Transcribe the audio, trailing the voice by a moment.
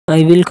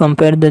I will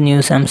compare the new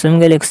Samsung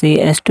Galaxy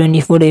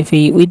S24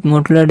 FE with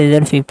Motorola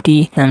Razr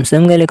 50.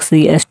 Samsung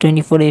Galaxy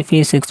S24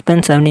 FE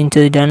 6.7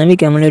 inches dynamic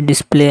AMOLED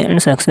display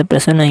and success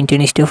ratio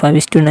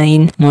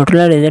 19:5:9.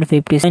 Motorola Razr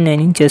 50 9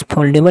 inches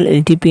foldable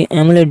LTP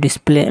AMOLED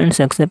display and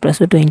success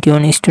ratio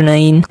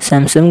 21:9.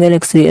 Samsung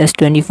Galaxy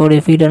S24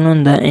 FE run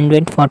on the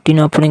Android 14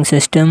 operating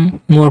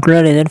system.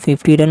 Motorola Razr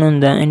 50 run on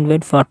the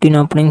Android 14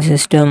 operating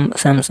system.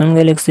 Samsung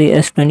Galaxy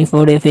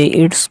S24 FE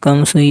it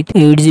comes with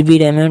 8GB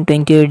RAM and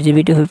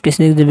 28GB to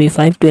 56GB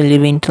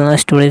 512GB internal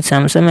storage.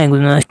 Samsung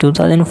Exynos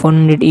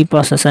 2400E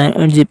processor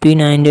and GPU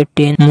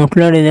 910.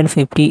 Motorola Razr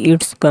 50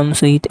 it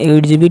comes with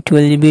 8GB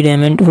 12GB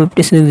RAM and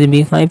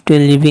 56GB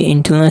 512GB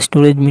internal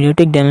storage.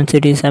 MediaTek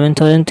Dimensity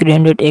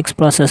 7300X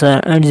processor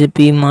and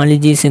GPU Mali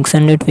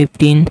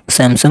G615.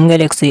 Samsung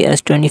Galaxy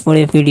S24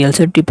 FE real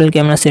set triple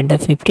camera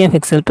setup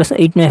 50MP plus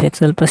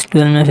 8MP plus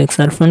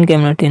 12MP front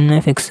camera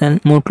 10MP.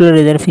 Motorola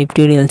Razr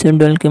 50 real set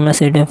dual camera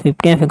setup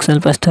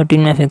 50MP plus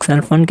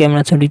 13MP front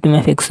camera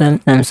 32MP.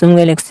 Samsung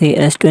Galaxy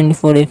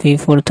S24 FE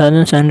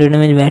 4700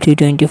 mAh battery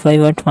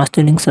 25W fast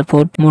charging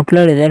support.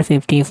 Motorola Razr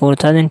 50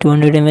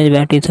 4200 mAh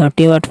battery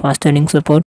 30W fast charging support.